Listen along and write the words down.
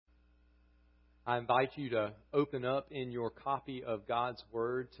I invite you to open up in your copy of God's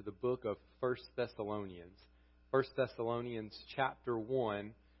Word to the book of 1 Thessalonians. 1 Thessalonians chapter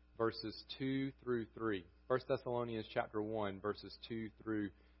 1, verses 2 through 3. 1 Thessalonians chapter 1, verses 2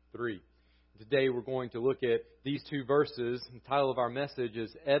 through 3. Today we're going to look at these two verses. The title of our message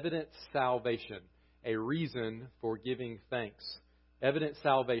is Evident Salvation, a Reason for Giving Thanks. Evident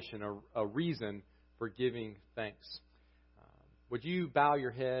Salvation, a Reason for Giving Thanks. Would you bow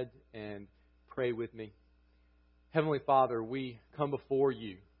your head and pray with me? Heavenly Father, we come before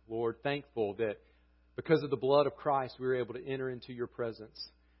you, Lord, thankful that because of the blood of Christ we were able to enter into your presence.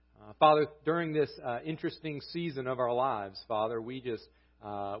 Father, during this interesting season of our lives, Father, we just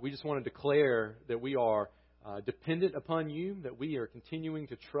want to declare that we are dependent upon you, that we are continuing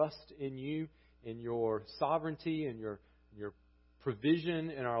to trust in you, in your sovereignty and your provision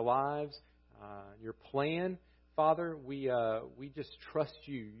in our lives, your plan. Father, we just trust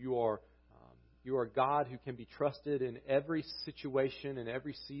you. You are God who can be trusted in every situation and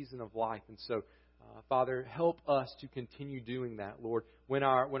every season of life. And so, Father, help us to continue doing that, Lord. When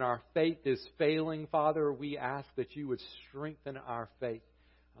our faith is failing, Father, we ask that you would strengthen our faith.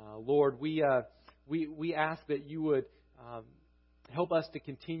 Lord, we ask that you would help us to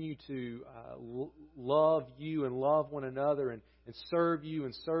continue to love you and love one another and serve you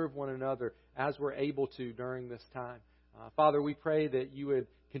and serve one another as we're able to during this time. Father, we pray that you would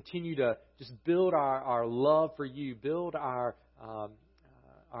continue to just build our love for you, build our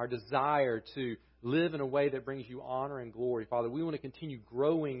desire to live in a way that brings you honor and glory. Father, we want to continue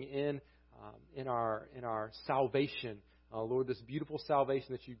growing in our salvation. Lord, this beautiful salvation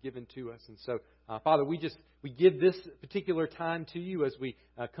that you've given to us. And so, Father, we give this particular time to you as we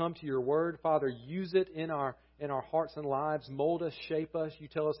come to your word. Father, use it in our hearts and lives. Mold us, shape us. You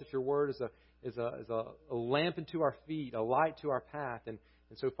tell us that your word is a lamp unto our feet, a light to our path. And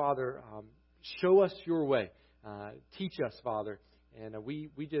so, Father, show us your way. Teach us, Father. And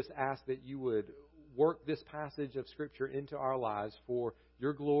we just ask that you would work this passage of Scripture into our lives for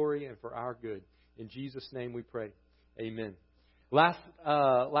your glory and for our good. In Jesus' name we pray. Amen.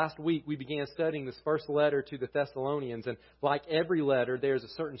 Last week we began studying this first letter to the Thessalonians, and like every letter, there's a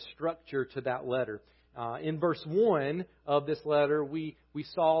certain structure to that letter. In verse 1 of this letter, we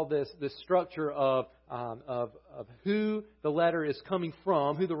saw this structure of who the letter is coming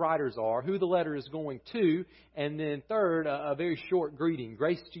from, who the writers are, who the letter is going to, and then third, a very short greeting,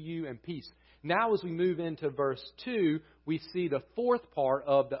 grace to you and peace. Now as we move into verse 2, we see the fourth part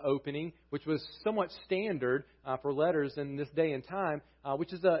of the opening, which was somewhat standard for letters in this day and time,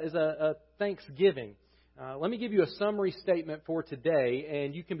 which is a thanksgiving. Let me give you a summary statement for today,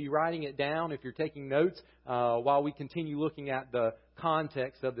 and you can be writing it down if you're taking notes while we continue looking at the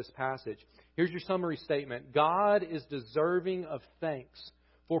context of this passage. Here's your summary statement. God is deserving of thanks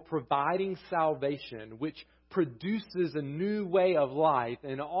for providing salvation, which produces a new way of life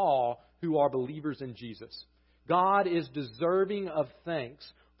in all who are believers in Jesus. God is deserving of thanks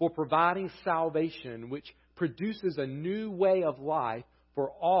for providing salvation, which produces a new way of life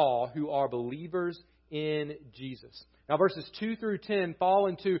for all who are believers in Jesus. Now, verses 2 through 10 fall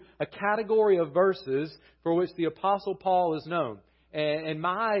into a category of verses for which the Apostle Paul is known. And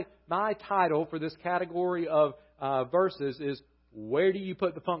my title for this category of verses is, where do you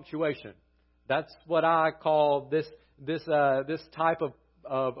put the punctuation? That's what I call this type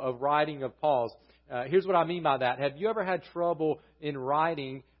of writing of Paul's. Here's what I mean by that. Have you ever had trouble in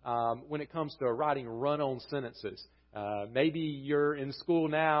writing when it comes to writing run-on sentences? Maybe you're in school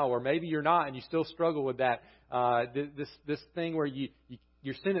now, or maybe you're not, and you still struggle with that. This thing where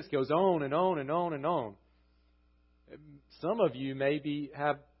your sentence goes on and on and on and on. Some of you maybe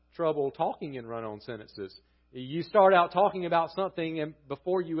have trouble talking in run-on sentences. You start out talking about something, and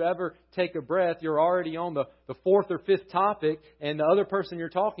before you ever take a breath, you're already on the fourth or fifth topic, and the other person you're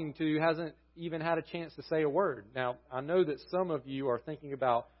talking to hasn't even had a chance to say a word. Now, I know that some of you are thinking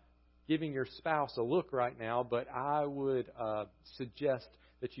about giving your spouse a look right now, but I would suggest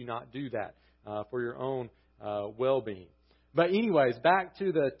that you not do that for your own well-being. But anyways, back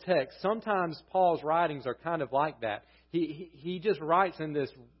to the text. Sometimes Paul's writings are kind of like that. He just writes in this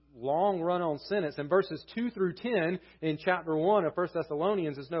long run-on sentence, and verses 2 through 10 in chapter 1 of 1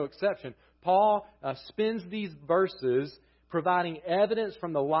 Thessalonians is no exception. Paul spends these verses providing evidence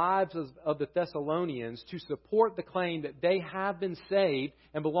from the lives of the Thessalonians to support the claim that they have been saved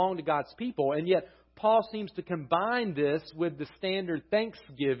and belong to God's people. And yet, Paul seems to combine this with the standard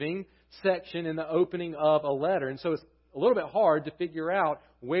thanksgiving section in the opening of a letter. And so it's a little bit hard to figure out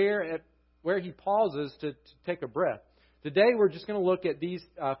where he pauses to take a breath. Today we're just going to look at these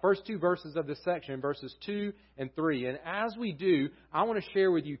first two verses of this section, verses 2 and 3. And as we do, I want to share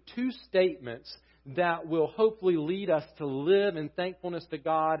with you two statements that will hopefully lead us to live in thankfulness to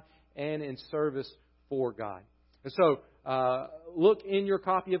God and in service for God. And so, look in your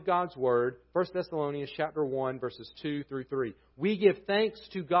copy of God's Word, 1 Thessalonians chapter 1, verses 2 through 3. We give thanks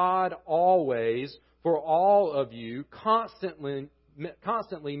to God always for all of you, constantly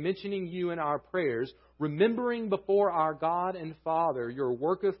mentioning you in our prayers, remembering before our God and Father your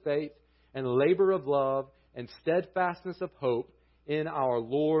work of faith and labor of love and steadfastness of hope in our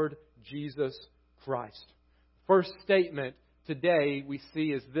Lord Jesus Christ. First statement today we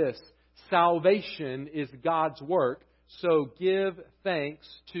see is this: salvation is God's work, so give thanks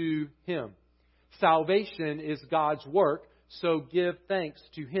to Him. Salvation is God's work, so give thanks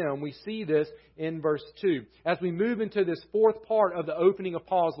to Him. We see this in verse 2. As we move into this fourth part of the opening of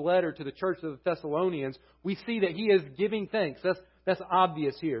Paul's letter to the church of the Thessalonians, we see that he is giving thanks. That's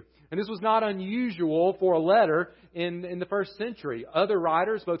obvious here. And this was not unusual for a letter in the first century. Other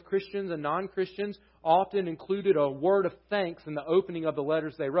writers, both Christians and non-Christians, often included a word of thanks in the opening of the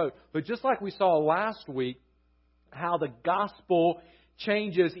letters they wrote. But just like we saw last week, how the gospel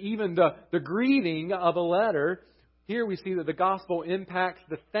changes even the greeting of a letter, here we see that the gospel impacts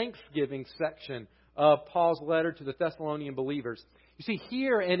the thanksgiving section of Paul's letter to the Thessalonian believers. You see,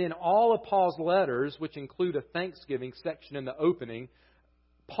 here and in all of Paul's letters, which include a thanksgiving section in the opening,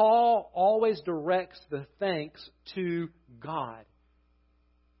 Paul always directs the thanks to God.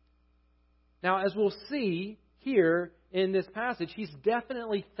 Now, as we'll see here in this passage, he's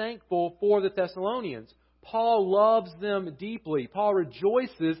definitely thankful for the Thessalonians. Paul loves them deeply. Paul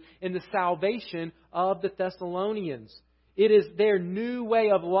rejoices in the salvation of the Thessalonians. It is their new way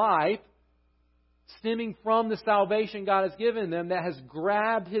of life, stemming from the salvation God has given them, that has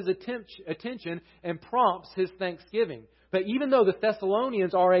grabbed his attention and prompts his thanksgiving. But even though the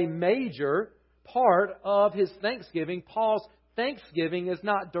Thessalonians are a major part of his thanksgiving, Paul's thanksgiving is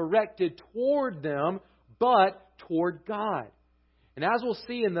not directed toward them, but toward God. And as we'll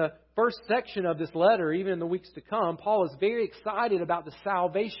see in the first section of this letter, even in the weeks to come, Paul is very excited about the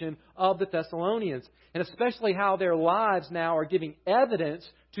salvation of the Thessalonians, and especially how their lives now are giving evidence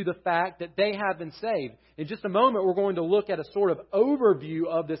to the fact that they have been saved. In just a moment, we're going to look at a sort of overview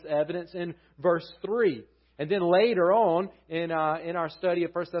of this evidence in verse 3. And then later on, in our study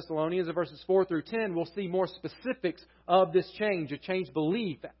of 1 Thessalonians, in verses 4 through 10, we'll see more specifics of this change: a changed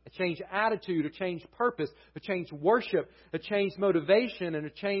belief, a changed attitude, a changed purpose, a changed worship, a changed motivation, and a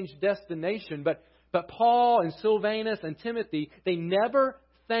changed destination. But Paul and Silvanus and Timothy, they never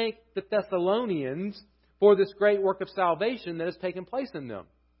thank the Thessalonians for this great work of salvation that has taken place in them.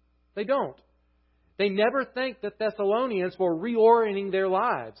 They don't. They never thank the Thessalonians for reorienting their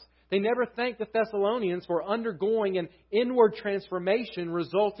lives. They never thank the Thessalonians for undergoing an inward transformation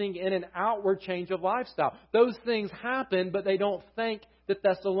resulting in an outward change of lifestyle. Those things happen, but they don't thank the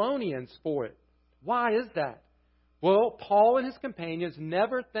Thessalonians for it. Why is that? Well, Paul and his companions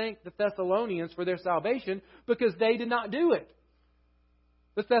never thanked the Thessalonians for their salvation because they did not do it.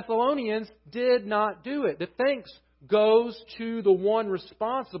 The Thessalonians did not do it. The thanks goes to the one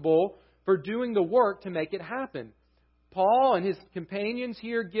responsible for doing the work to make it happen. Paul and his companions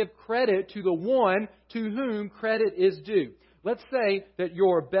here give credit to the one to whom credit is due. Let's say that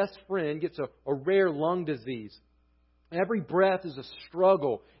your best friend gets a rare lung disease. Every breath is a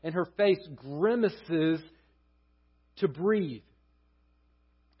struggle, and her face grimaces to breathe.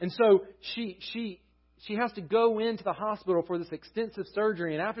 And so she has to go into the hospital for this extensive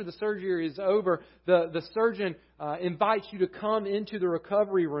surgery. And after the surgery is over, the surgeon invites you to come into the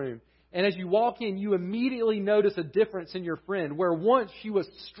recovery room. And as you walk in, you immediately notice a difference in your friend. Where once she was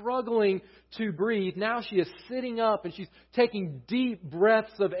struggling to breathe, now she is sitting up and she's taking deep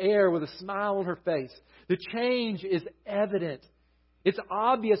breaths of air with a smile on her face. The change is evident. It's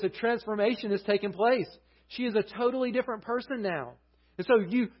obvious a transformation has taken place. She is a totally different person now. And so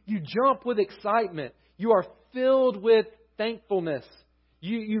you jump with excitement. You are filled with thankfulness.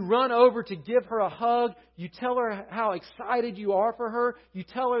 You run over to give her a hug. You tell her how excited you are for her. You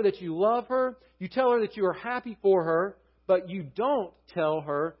tell her that you love her. You tell her that you are happy for her. But you don't tell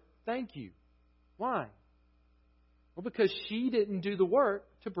her thank you. Why? Well, because she didn't do the work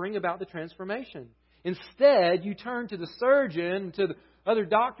to bring about the transformation. Instead, you turn to the surgeon, to the other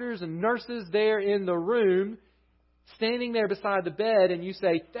doctors and nurses there in the room, standing there beside the bed, and you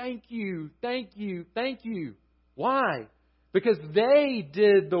say, thank you, thank you, thank you. Why? Because they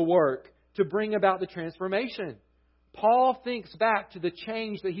did the work to bring about the transformation. Paul thinks back to the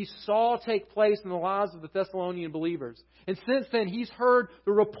change that he saw take place in the lives of the Thessalonian believers. And since then, he's heard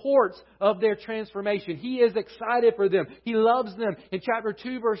the reports of their transformation. He is excited for them. He loves them. In chapter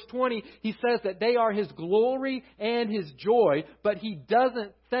 2, verse 20, he says that they are His glory and His joy, but he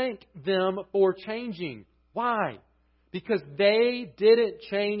doesn't thank them for changing. Why? Because they didn't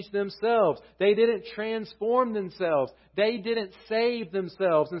change themselves. They didn't transform themselves. They didn't save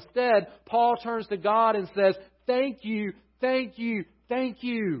themselves. Instead, Paul turns to God and says, "Thank you, thank you, thank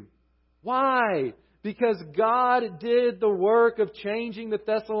you." Why? Because God did the work of changing the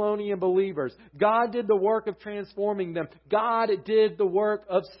Thessalonian believers. God did the work of transforming them. God did the work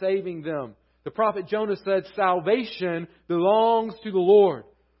of saving them. The prophet Jonah said, "Salvation belongs to the Lord."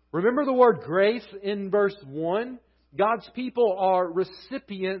 Remember the word grace in verse 1? God's people are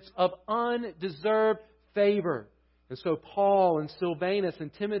recipients of undeserved favor. And so Paul and Silvanus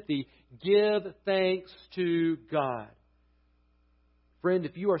and Timothy give thanks to God. Friend,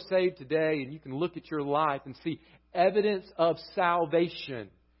 if you are saved today and you can look at your life and see evidence of salvation,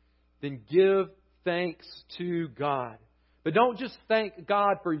 then give thanks to God. But don't just thank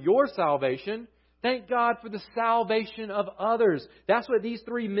God for your salvation. Thank God for the salvation of others. That's what these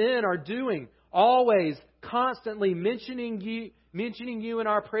three men are doing. Always, constantly mentioning you in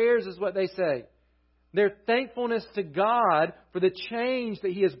our prayers is what they say. Their thankfulness to God for the change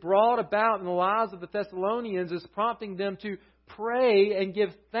that He has brought about in the lives of the Thessalonians is prompting them to pray and give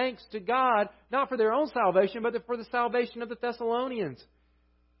thanks to God, not for their own salvation, but for the salvation of the Thessalonians.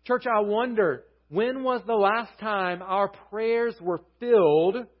 Church, I wonder, when was the last time our prayers were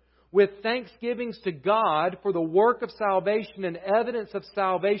filled with thanksgivings to God for the work of salvation and evidence of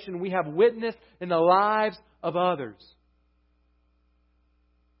salvation we have witnessed in the lives of others?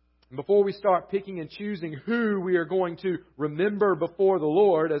 Before we start picking and choosing who we are going to remember before the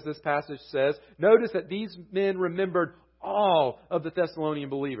Lord, as this passage says, notice that these men remembered all of the Thessalonian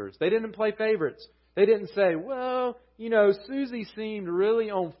believers. They didn't play favorites. They didn't say, well, Susie seemed really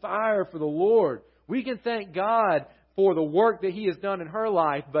on fire for the Lord. We can thank God for the work that He has done in her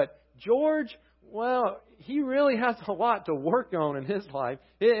life, but George, well, he really has a lot to work on in his life.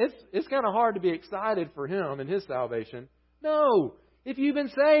 It's kind of hard to be excited for him and his salvation. No. If you've been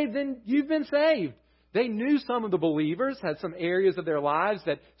saved, then you've been saved. They knew some of the believers had some areas of their lives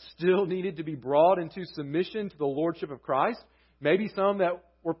that still needed to be brought into submission to the Lordship of Christ. Maybe some that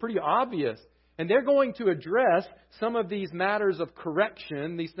were pretty obvious. And they're going to address some of these matters of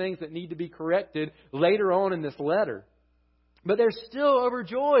correction, these things that need to be corrected later on in this letter. But they're still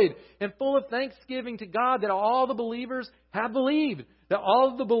overjoyed and full of thanksgiving to God that all the believers have believed. That all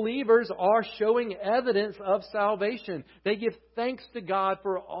of the believers are showing evidence of salvation. They give thanks to God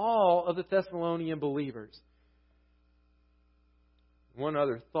for all of the Thessalonian believers. One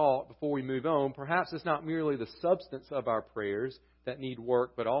other thought before we move on. Perhaps it's not merely the substance of our prayers that need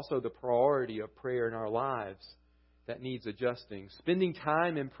work, but also the priority of prayer in our lives that needs adjusting. Spending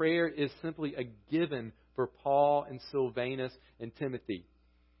time in prayer is simply a given for Paul and Silvanus and Timothy.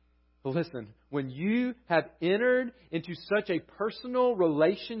 But listen, when you have entered into such a personal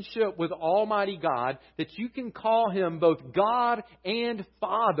relationship with Almighty God that you can call Him both God and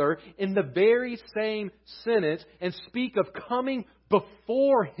Father in the very same sentence and speak of coming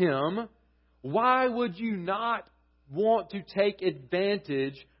before Him, why would you not want to take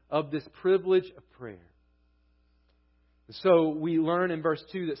advantage of this privilege of prayer? So we learn in verse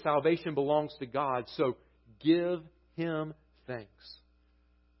 2 that salvation belongs to God. So give Him thanks.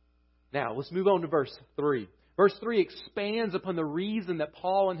 Now, let's move on to verse 3. Verse 3 expands upon the reason that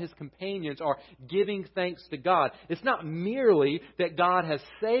Paul and his companions are giving thanks to God. It's not merely that God has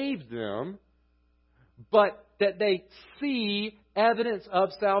saved them, but that they see evidence of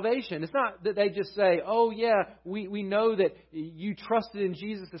salvation. It's not that they just say, oh yeah, we know that you trusted in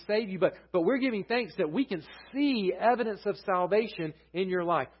Jesus to save you, but we're giving thanks that we can see evidence of salvation in your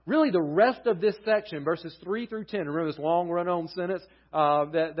life. Really, the rest of this section, verses 3 through 10, remember this long run-on sentence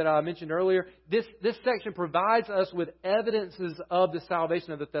that I mentioned earlier? This section provides us with evidences of the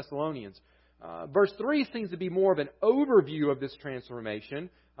salvation of the Thessalonians. Verse 3 seems to be more of an overview of this transformation,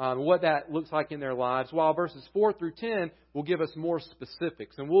 what that looks like in their lives, while verses 4 through 10 will give us more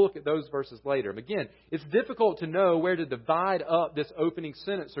specifics. And we'll look at those verses later. And again, it's difficult to know where to divide up this opening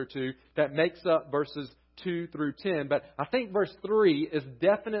sentence or two that makes up verses 2 through 10. But I think verse 3 is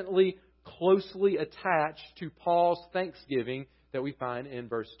definitely closely attached to Paul's thanksgiving that we find in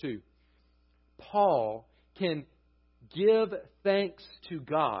verse 2. Paul can give thanks to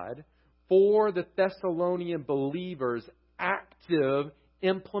God for the Thessalonian believers' active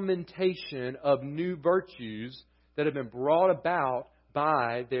implementation of new virtues that have been brought about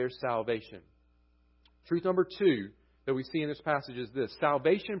by their salvation. Truth number 2 that we see in this passage is this: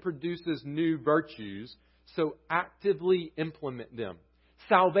 salvation produces new virtues, so actively implement them.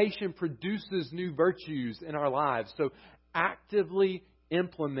 Salvation produces new virtues in our lives, so actively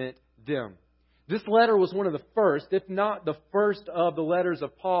implement them. This letter was one of the first, if not the first, of the letters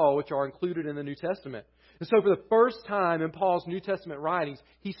of Paul which are included in the New Testament. And so for the first time in Paul's New Testament writings,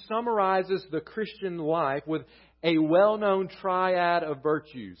 he summarizes the Christian life with a well-known triad of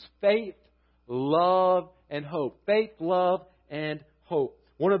virtues: faith, love, and hope. Faith, love, and hope.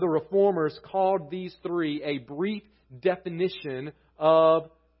 One of the reformers called these three a brief definition of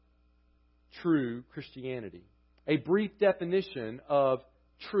true Christianity. A brief definition of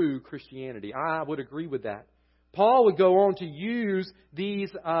true Christianity. I would agree with that. Paul would go on to use these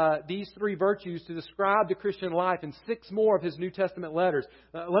three virtues to describe the Christian life in 6 more of his New Testament letters.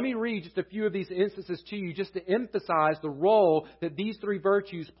 Let me read just a few of these instances to you just to emphasize the role that these 3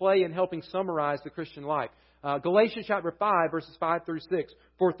 virtues play in helping summarize the Christian life. Galatians chapter 5, verses 5 through 6.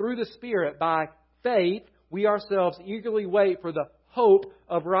 For through the Spirit, by faith, we ourselves eagerly wait for the hope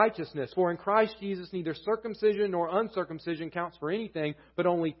of righteousness. For in Christ Jesus neither circumcision nor uncircumcision counts for anything, but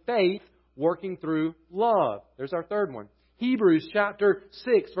only faith working through love. There's our third one. Hebrews chapter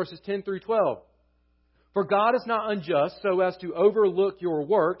 6, verses 10 through 12. For God is not unjust so as to overlook your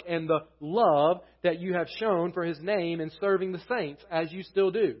work and the love that you have shown for His name in serving the saints, as you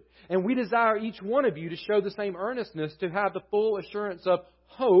still do. And we desire each one of you to show the same earnestness, to have the full assurance of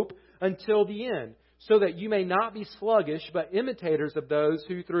hope until the end, so that you may not be sluggish, but imitators of those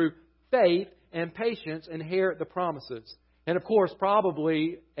who through faith and patience inherit the promises. And of course,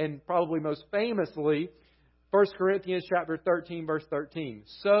 probably most famously, 1 Corinthians chapter 13, verse 13.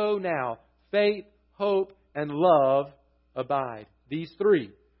 So now, faith, hope, and love abide. These 3.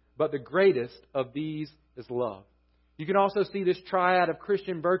 But the greatest of these is love. You can also see this triad of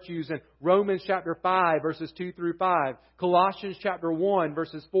Christian virtues in Romans chapter 5, verses 2 through 5, Colossians chapter 1,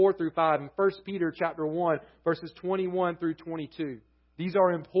 verses 4 through 5, and 1 Peter chapter 1, verses 21 through 22. These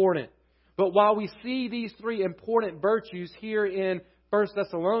are important. But while we see these 3 important virtues here in 1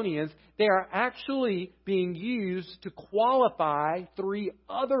 Thessalonians, they are actually being used to qualify 3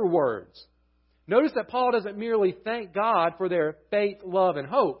 other words. Notice that Paul doesn't merely thank God for their faith, love, and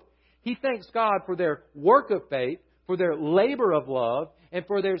hope. He thanks God for their work of faith, for their labor of love, and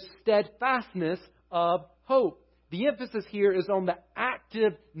for their steadfastness of hope. The emphasis here is on the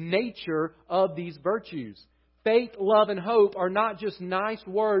active nature of these virtues. Faith, love, and hope are not just nice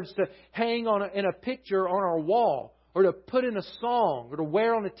words to hang on in a picture on our wall, or to put in a song, or to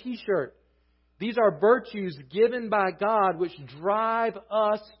wear on a t-shirt. These are virtues given by God which drive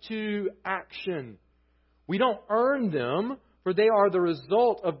us to action. We don't earn them, for they are the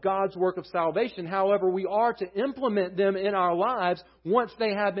result of God's work of salvation. However, we are to implement them in our lives once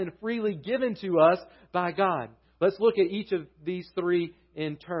they have been freely given to us by God. Let's look at each of these 3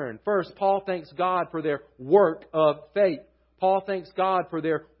 in turn. First, Paul thanks God for their work of faith. Paul thanks God for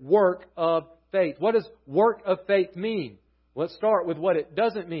their work of faith. What does work of faith mean? Let's start with what it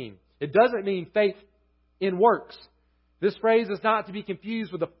doesn't mean. It doesn't mean faith in works. This phrase is not to be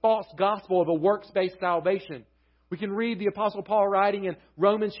confused with the false gospel of a works-based salvation. We can read the Apostle Paul writing in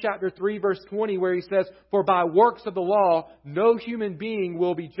Romans chapter 3, verse 20, where he says, For by works of the law, no human being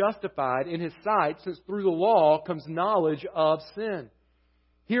will be justified in his sight, since through the law comes knowledge of sin.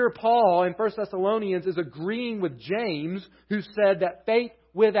 Here Paul in 1 Thessalonians is agreeing with James, who said that faith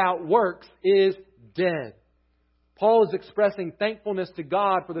without works is dead. Paul is expressing thankfulness to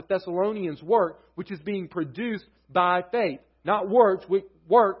God for the Thessalonians' work, which is being produced by faith, not work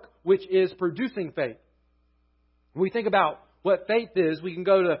which is producing faith. When we think about what faith is, we can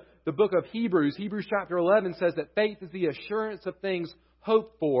go to the book of Hebrews. Hebrews chapter 11 says that faith is the assurance of things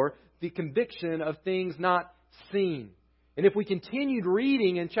hoped for, the conviction of things not seen. And if we continued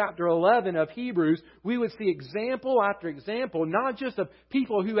reading in chapter 11 of Hebrews, we would see example after example, not just of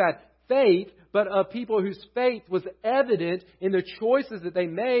people who had faith, but of people whose faith was evident in the choices that they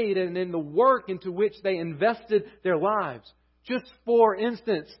made and in the work into which they invested their lives. Just for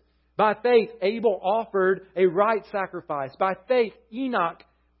instance, by faith, Abel offered a right sacrifice. By faith, Enoch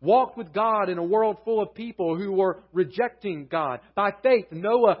walked with God in a world full of people who were rejecting God. By faith,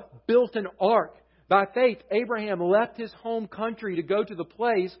 Noah built an ark. By faith, Abraham left his home country to go to the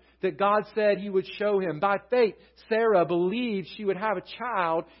place that God said He would show him. By faith, Sarah believed she would have a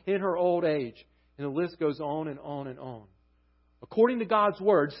child in her old age. And the list goes on and on and on. According to God's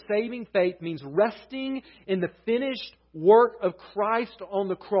Word, saving faith means resting in the finished work of Christ on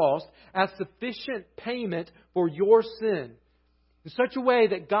the cross as sufficient payment for your sin, in such a way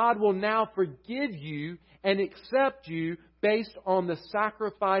that God will now forgive you and accept you based on the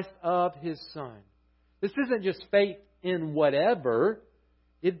sacrifice of His Son. This isn't just faith in whatever.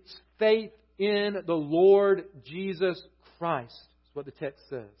 It's faith in the Lord Jesus Christ. That's what the text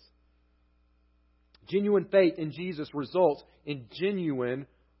says. Genuine faith in Jesus results in genuine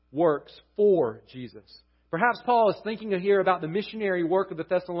works for Jesus. Perhaps Paul is thinking here about the missionary work of the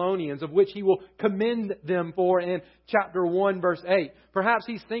Thessalonians, of which he will commend them for in chapter 1, verse 8. Perhaps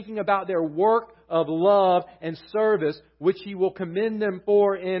he's thinking about their work of love and service, which he will commend them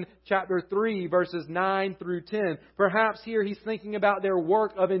for in chapter 3, verses 9 through 10. Perhaps here he's thinking about their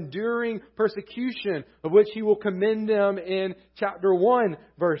work of enduring persecution, of which he will commend them in chapter 1,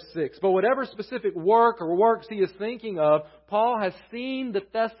 verse 6. But whatever specific work or works he is thinking of, Paul has seen the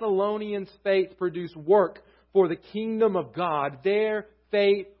Thessalonians' faith produce work for the kingdom of God. Their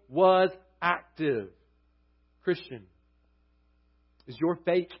faith was active. Christian, is your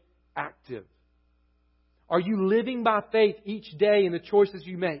faith active? Are you living by faith each day in the choices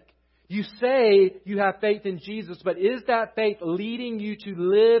you make? You say you have faith in Jesus, but is that faith leading you to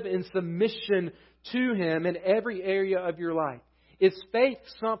live in submission to Him in every area of your life? Is faith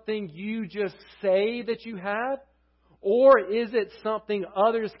something you just say that you have? Or is it something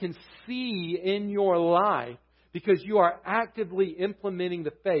others can see in your life because you are actively implementing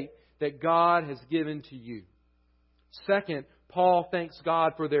the faith that God has given to you? Second, Paul thanks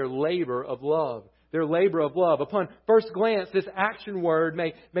God for their labor of love. Their labor of love. Upon first glance, this action word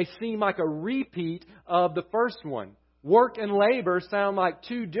may seem like a repeat of the first one. Work and labor sound like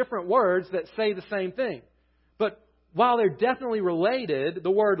two different words that say the same thing. But while they're definitely related,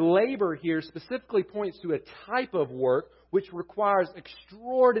 the word labor here specifically points to a type of work which requires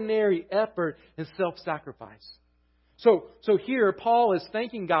extraordinary effort and self-sacrifice. So here, Paul is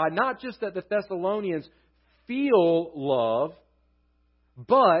thanking God not just that the Thessalonians feel love,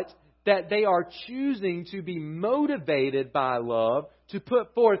 but that they are choosing to be motivated by love to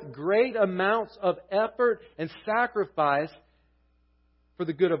put forth great amounts of effort and sacrifice for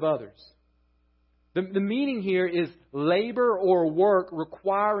the good of others. The meaning here is labor or work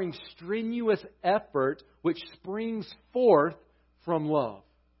requiring strenuous effort which springs forth from love.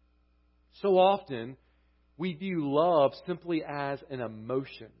 So often, we view love simply as an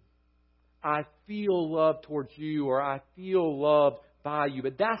emotion. I feel love towards you, or I feel loved by you.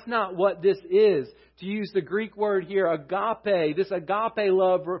 But that's not what this is. To use the Greek word here, agape, this agape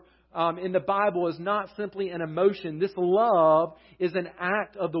love in the Bible is not simply an emotion. This love is an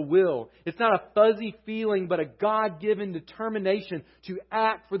act of the will. It's not a fuzzy feeling, but a God-given determination to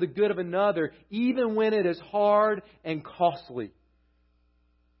act for the good of another, even when it is hard and costly.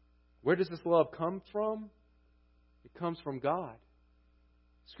 Where does this love come from? It comes from God.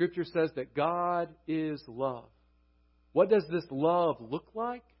 Scripture says that God is love. What does this love look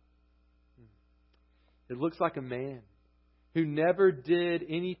like? It looks like a man who never did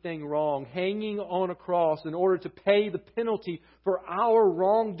anything wrong, hanging on a cross in order to pay the penalty for our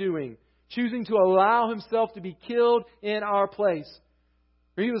wrongdoing, choosing to allow Himself to be killed in our place.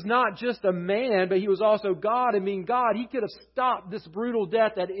 He was not just a man, but He was also God. And being God, He could have stopped this brutal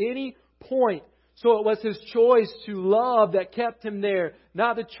death at any point. So it was His choice to love that kept Him there,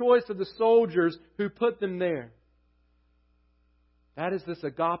 not the choice of the soldiers who put them there. That is this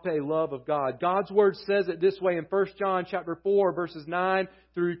agape love of God. God's Word says it this way in 1 John chapter 4, verses 9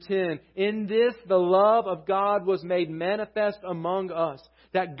 through 10. In this, the love of God was made manifest among us,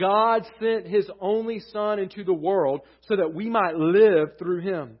 that God sent His only Son into the world so that we might live through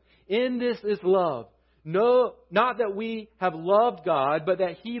Him. In this is love. No, not that we have loved God, but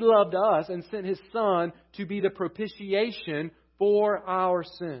that He loved us and sent His Son to be the propitiation for our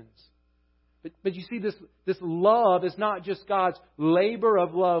sins. But you see, this love is not just God's labor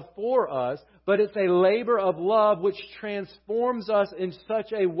of love for us, but it's a labor of love which transforms us in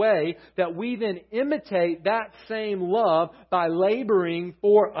such a way that we then imitate that same love by laboring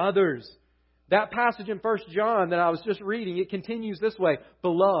for others. That passage in 1 John that I was just reading, it continues this way.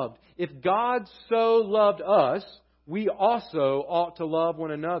 Beloved, if God so loved us, we also ought to love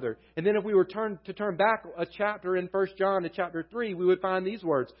one another. And then if we were to turn back a chapter in 1 John to chapter 3, we would find these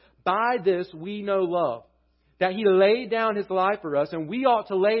words. By this we know love, that He laid down His life for us, and we ought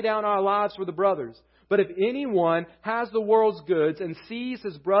to lay down our lives for the brothers. But if anyone has the world's goods and sees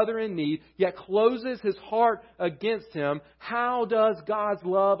his brother in need, yet closes his heart against him, how does God's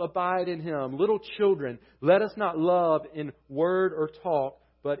love abide in him? Little children, let us not love in word or talk,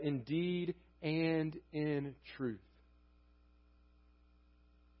 but in deed and in truth.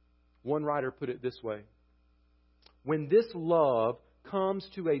 One writer put it this way. When this love comes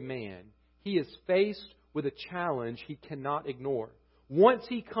to a man, he is faced with a challenge he cannot ignore. Once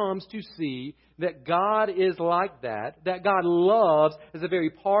he comes to see that God is like that God loves as a very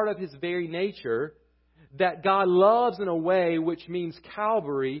part of His very nature, that God loves in a way which means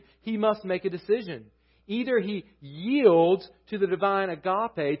Calvary, he must make a decision. Either he yields to the divine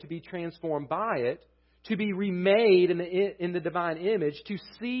agape to be transformed by it, to be remade in the divine image, to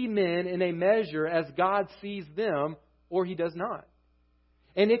see men in a measure as God sees them, or he does not.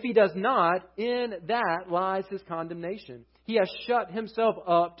 And if he does not, in that lies his condemnation. He has shut himself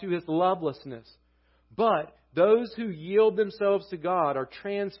up to his lovelessness. But those who yield themselves to God are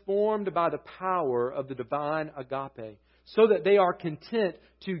transformed by the power of the divine agape, so that they are content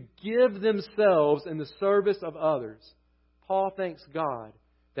to give themselves in the service of others. Paul thanks God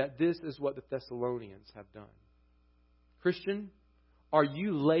that this is what the Thessalonians have done. Christian, are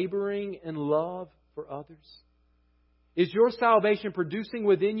you laboring in love for others? Is your salvation producing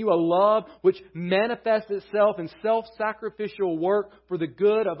within you a love which manifests itself in self-sacrificial work for the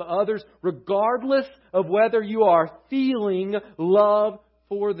good of others, regardless of whether you are feeling love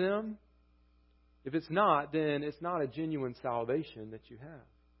for them? If it's not, then it's not a genuine salvation that you have.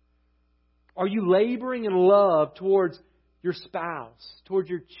 Are you laboring in love towards your spouse, towards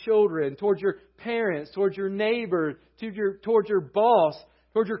your children, towards your parents, towards your neighbor, towards your boss,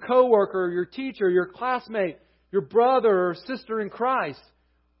 towards your coworker, your teacher, your classmate, your brother or sister in Christ?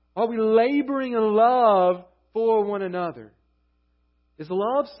 Are we laboring in love for one another? Is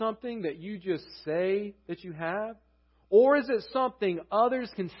love something that you just say that you have? Or is it something others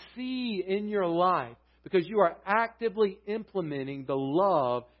can see in your life because you are actively implementing the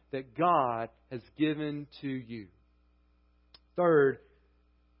love that God has given to you? Third,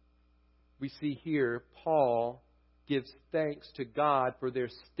 we see here Paul gives thanks to God for their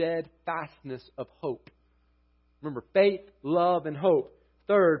steadfastness of hope. Remember, faith, love, and hope.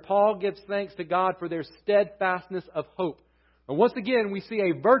 Third, Paul gives thanks to God for their steadfastness of hope. And once again, we see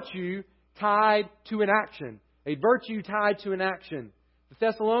a virtue tied to an action. A virtue tied to an action. The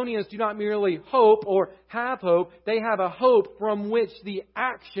Thessalonians do not merely hope or have hope. They have a hope from which the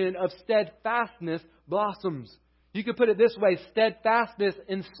action of steadfastness blossoms. You could put it this way: steadfastness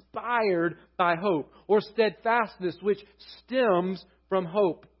inspired by hope, or steadfastness which stems from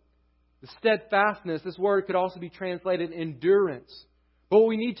hope. The steadfastness, this word could also be translated endurance. But what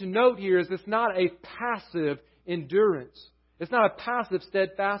we need to note here is it's not a passive endurance. It's not a passive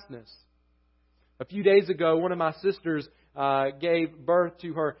steadfastness. A few days ago, one of my sisters gave birth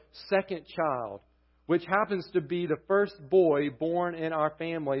to her second child, which happens to be the first boy born in our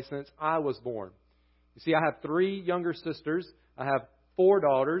family since I was born. You see, I have 3 younger sisters. I have 4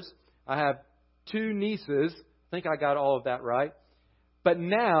 daughters. I have 2 nieces. I think I got all of that right. But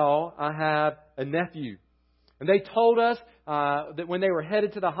now I have a nephew. And they told us that when they were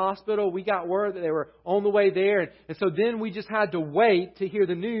headed to the hospital, we got word that they were on the way there. And so then we just had to wait to hear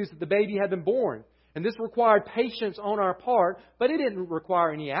the news that the baby had been born. And this required patience on our part, but it didn't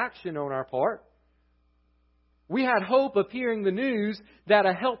require any action on our part. We had hope of hearing the news that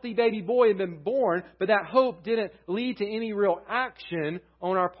a healthy baby boy had been born, but that hope didn't lead to any real action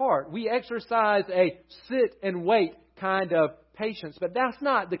on our part. We exercised a sit and wait kind of patience, but that's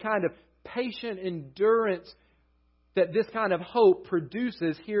not the kind of patient endurance that this kind of hope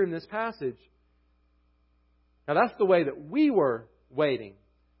produces here in this passage. Now, that's the way that we were waiting.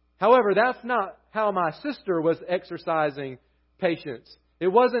 However, that's not how my sister was exercising patience. It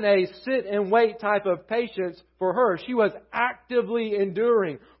wasn't a sit and wait type of patience for her. She was actively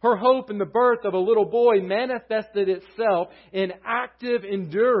enduring. Her hope in the birth of a little boy manifested itself in active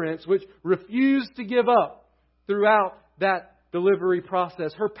endurance, which refused to give up throughout that delivery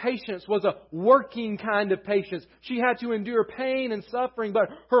process. Her patience was a working kind of patience. She had to endure pain and suffering, but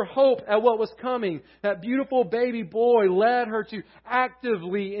her hope at what was coming, that beautiful baby boy, led her to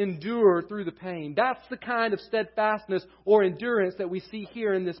actively endure through the pain. That's the kind of steadfastness or endurance that we see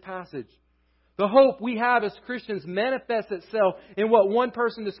here in this passage. The hope we have as Christians manifests itself in what one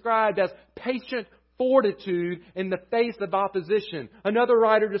person described as patient fortitude in the face of opposition. Another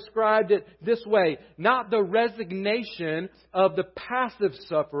writer described it this way: not the resignation of the passive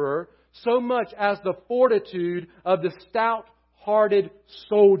sufferer so much as the fortitude of the stout-hearted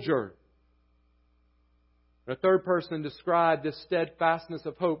soldier. A third person described this steadfastness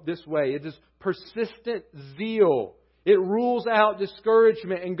of hope this way: it is persistent zeal. It rules out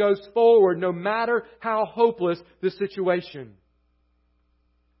discouragement and goes forward no matter how hopeless the situation.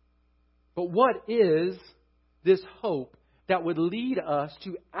 But what is this hope that would lead us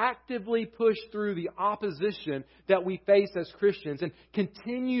to actively push through the opposition that we face as Christians and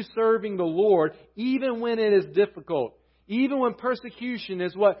continue serving the Lord even when it is difficult, even when persecution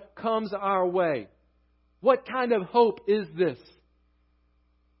is what comes our way? What kind of hope is this?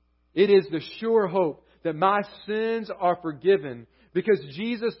 It is the sure hope that my sins are forgiven because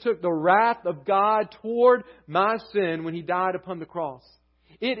Jesus took the wrath of God toward my sin when He died upon the cross.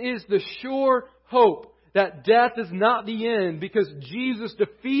 It is the sure hope that death is not the end because Jesus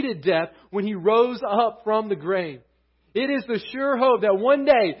defeated death when He rose up from the grave. It is the sure hope that one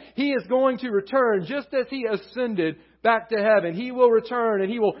day He is going to return just as He ascended back to heaven. He will return and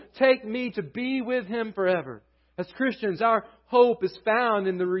He will take me to be with Him forever. As Christians, our hope is found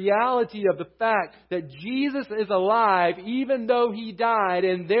in the reality of the fact that Jesus is alive even though He died,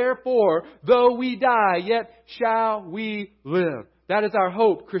 and therefore, though we die, yet shall we live. That is our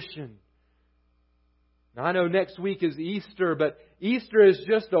hope, Christian. Now, I know next week is Easter, but Easter is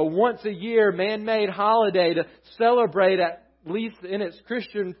just a once-a-year man-made holiday to celebrate, at least in its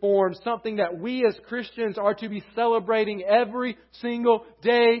Christian form, something that we as Christians are to be celebrating every single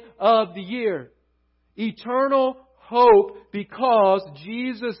day of the year. Eternal hope because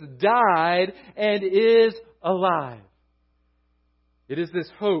Jesus died and is alive. It is this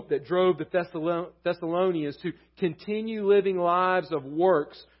hope that drove the Thessalonians to continue living lives of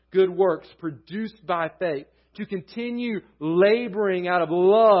works, good works produced by faith, to continue laboring out of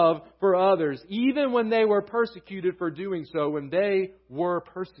love for others, even when they were persecuted for doing so, when they were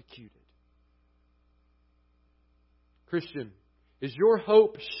persecuted. Christian, is your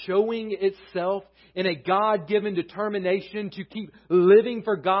hope showing itself in a God-given determination to keep living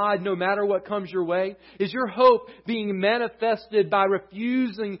for God no matter what comes your way? Is your hope being manifested by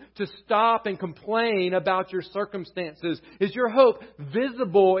refusing to stop and complain about your circumstances? Is your hope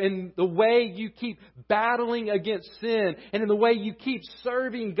visible in the way you keep battling against sin and in the way you keep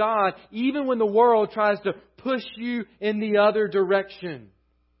serving God even when the world tries to push you in the other direction?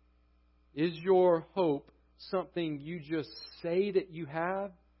 Is your hope something you just say that you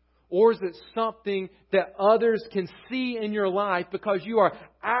have? Or is it something that others can see in your life because you are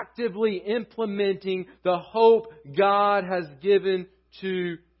actively implementing the hope God has given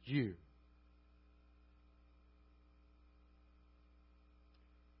to you?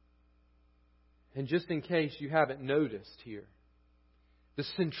 And just in case you haven't noticed here, the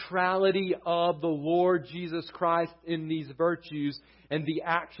centrality of the Lord Jesus Christ in these virtues and the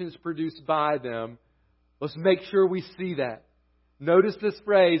actions produced by them, let's make sure we see that. Notice this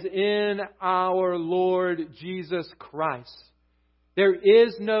phrase, in our Lord Jesus Christ. There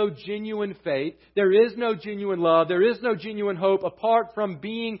is no genuine faith. There is no genuine love. There is no genuine hope apart from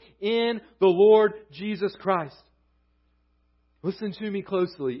being in the Lord Jesus Christ. Listen to me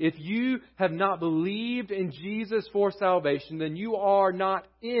closely. If you have not believed in Jesus for salvation, then you are not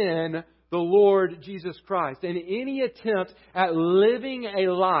in the Lord Jesus Christ. And any attempt at living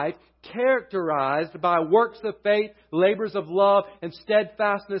a life characterized by works of faith, labors of love, and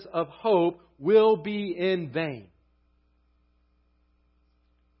steadfastness of hope will be in vain.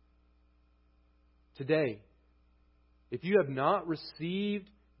 Today, if you have not received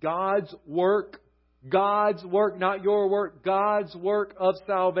God's work, not your work, God's work of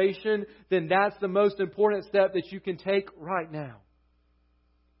salvation, then that's the most important step that you can take right now.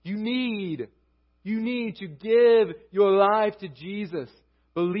 You need to give your life to Jesus,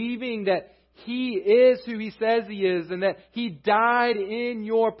 believing that He is who He says He is and that He died in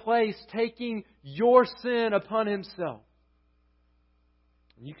your place, taking your sin upon Himself.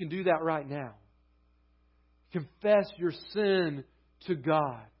 And you can do that right now. Confess your sin to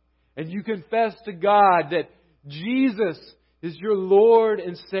God. And you confess to God that Jesus is your Lord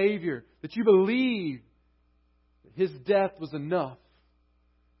and Savior. That you believe that His death was enough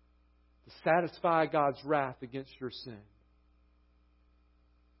to satisfy God's wrath against your sin.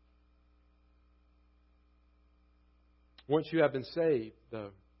 Once you have been saved,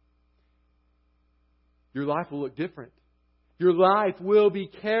 though, your life will look different. Your life will be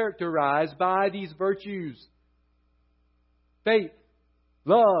characterized by these virtues. Faith,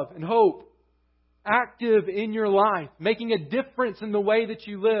 love, and hope. Active in your life, making a difference in the way that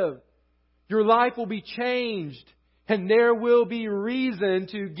you live. Your life will be changed, and there will be reason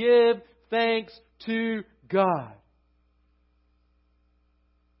to give thanks to God.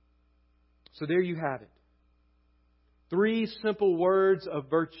 So there you have it. 3 simple words of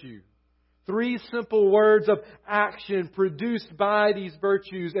virtue. 3 simple words of action produced by these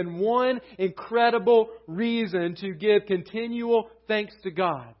virtues, and one incredible reason to give continual thanks to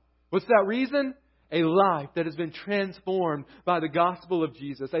God. What's that reason? A life that has been transformed by the gospel of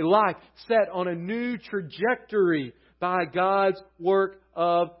Jesus. A life set on a new trajectory by God's work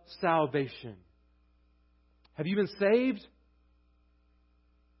of salvation. Have you been saved?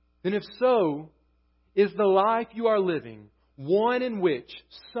 Then if so, is the life you are living one in which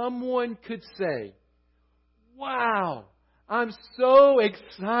someone could say, "Wow, I'm so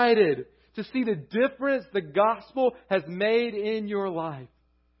excited to see the difference the gospel has made in your life.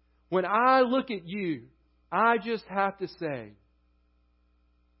 When I look at you, I just have to say,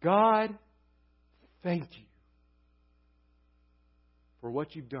 God, thank you for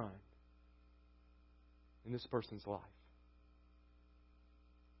what you've done in this person's life.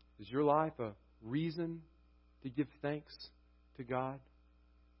 Is your life a reason to give thanks to God?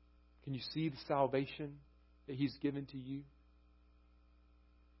 Can you see the salvation that He's given to you?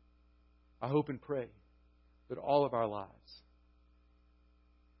 I hope and pray that all of our lives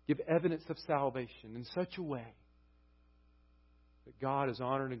give evidence of salvation in such a way that God is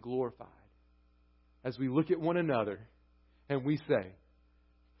honored and glorified as we look at one another and we say,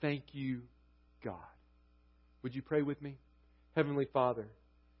 thank you, God. Would you pray with me? Heavenly Father,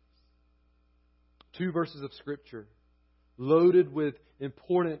 2 verses of Scripture loaded with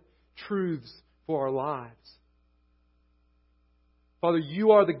important truths for our lives. Father,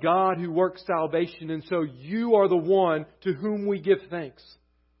 you are the God who works salvation, and so you are the one to whom we give thanks.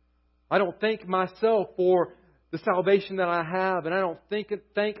 I don't thank myself for the salvation that I have, and I don't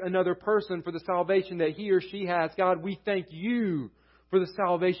thank another person for the salvation that he or she has. God, we thank you for the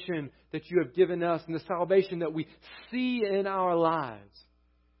salvation that you have given us and the salvation that we see in our lives.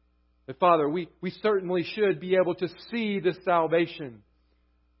 But Father, we certainly should be able to see this salvation.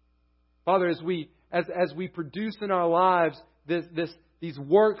 Father, as we produce in our lives these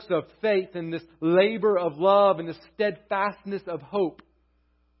works of faith and this labor of love and this steadfastness of hope,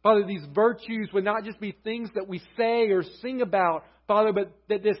 Father, these virtues would not just be things that we say or sing about, Father, but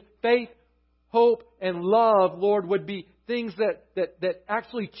that this faith, hope, and love, Lord, would be things that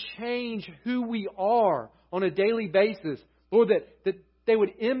actually change who we are on a daily basis. Lord, that they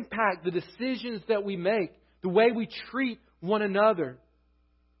would impact the decisions that we make, the way we treat one another,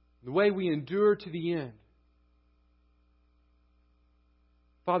 the way we endure to the end.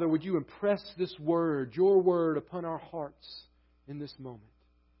 Father, would you impress this word, your word, upon our hearts in this moment?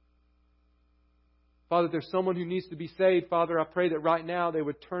 Father, if there's someone who needs to be saved, Father, I pray that right now they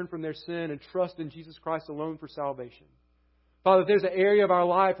would turn from their sin and trust in Jesus Christ alone for salvation. Father, if there's an area of our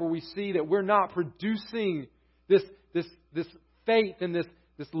life where we see that we're not producing this faith and this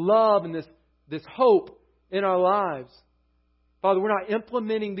love and this hope in our lives, Father, we're not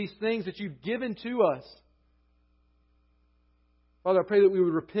implementing these things that you've given to us. Father, I pray that we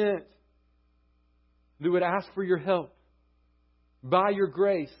would repent, that we would ask for your help by your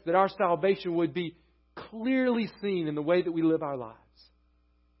grace, that our salvation would be clearly seen in the way that we live our lives.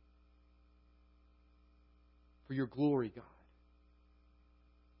 For your glory, God.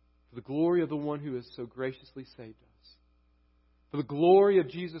 For the glory of the one who has so graciously saved us. For the glory of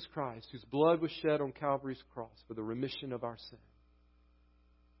Jesus Christ, whose blood was shed on Calvary's cross for the remission of our sin.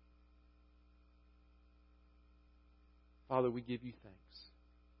 Father, we give you thanks.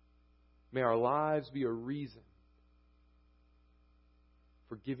 May our lives be a reason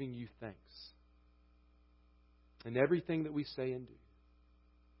for giving you thanks. In everything that we say and do,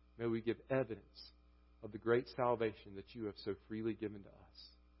 may we give evidence of the great salvation that you have so freely given to us.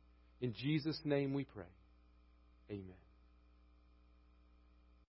 In Jesus' name we pray. Amen.